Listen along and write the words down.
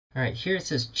All right, here it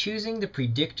says choosing the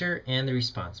predictor and the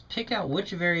response. Pick out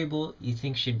which variable you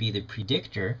think should be the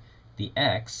predictor. The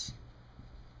x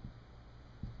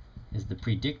is the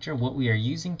predictor, what we are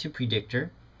using to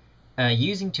predict,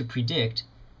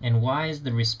 and y is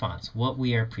the response, what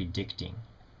we are predicting.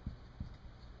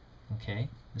 Okay,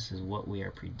 this is what we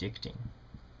are predicting.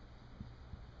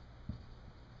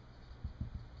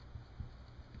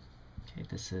 Okay,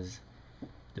 this is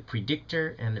the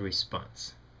predictor and the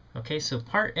response. Okay, so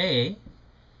part A,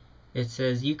 it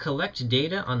says you collect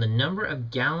data on the number of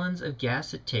gallons of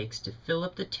gas it takes to fill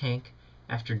up the tank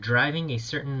after driving a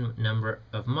certain number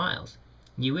of miles.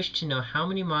 You wish to know how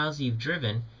many miles you've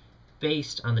driven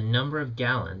based on the number of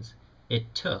gallons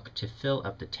it took to fill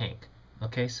up the tank.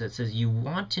 Okay, so it says you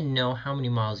want to know how many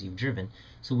miles you've driven.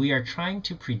 So we are trying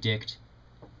to predict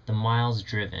the miles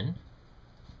driven.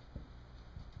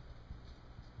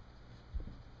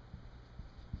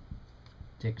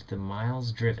 Predict the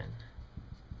miles driven.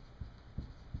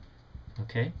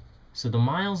 Okay, so the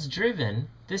miles driven,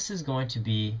 this is going to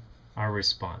be our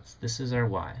response. This is our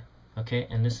y. Okay,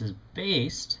 and this is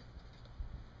based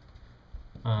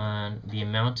on the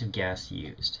amount of gas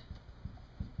used.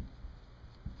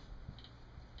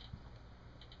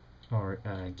 Or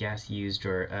gas used,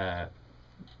 or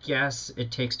gas it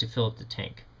takes to fill up the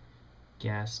tank.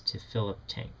 Gas to fill up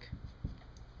tank.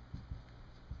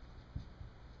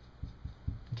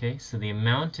 Okay, so the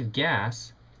amount of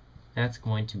gas, that's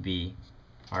going to be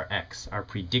our x, our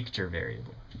predictor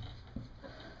variable.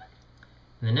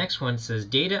 And the next one says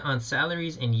data on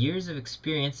salaries and years of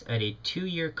experience at a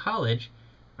 2-year college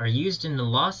are used in a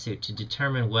lawsuit to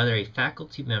determine whether a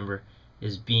faculty member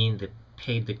is being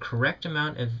paid the correct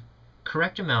amount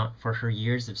for her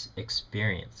years of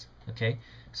experience. Okay,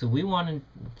 so we want to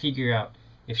figure out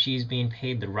if she's being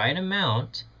paid the right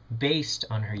amount based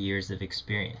on her years of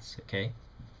experience. Okay,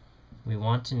 we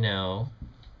want to know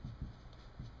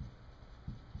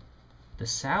the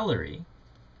salary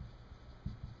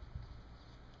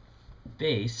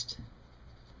based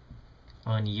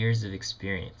on years of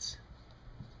experience.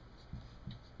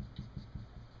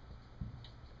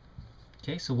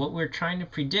 Okay, so what we're trying to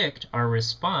predict, our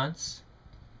response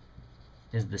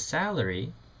is the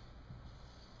salary,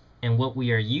 and what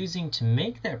we are using to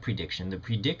make that prediction, the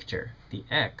predictor, the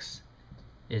x,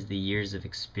 is the years of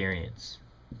experience.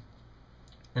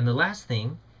 And the last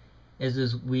thing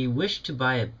is we wish to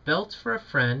buy a belt for a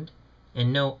friend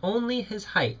and know only his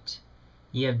height.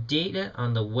 You have data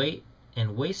on the weight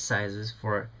and waist sizes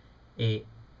for a,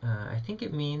 I think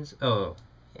it means,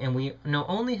 and we know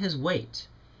only his weight.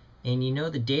 And you know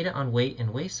the data on weight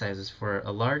and waist sizes for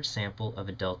a large sample of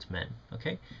adult men.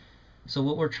 Okay, so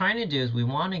what we're trying to do is we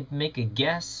want to make a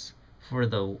guess for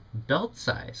the belt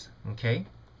size, okay,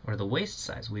 or the waist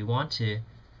size. We want to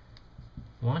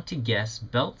guess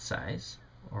belt size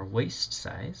or waist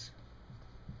size,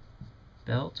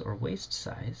 belt or waist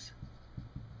size,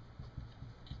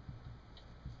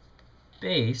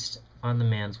 based on the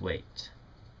man's weight.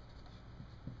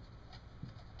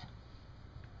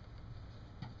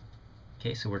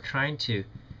 Okay, so we're trying to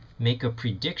make a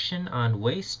prediction on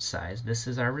waist size. This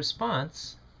is our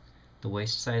response. The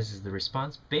waist size is the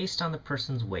response based on the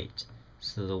person's weight.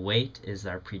 So the weight is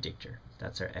our predictor.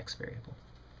 That's our x variable.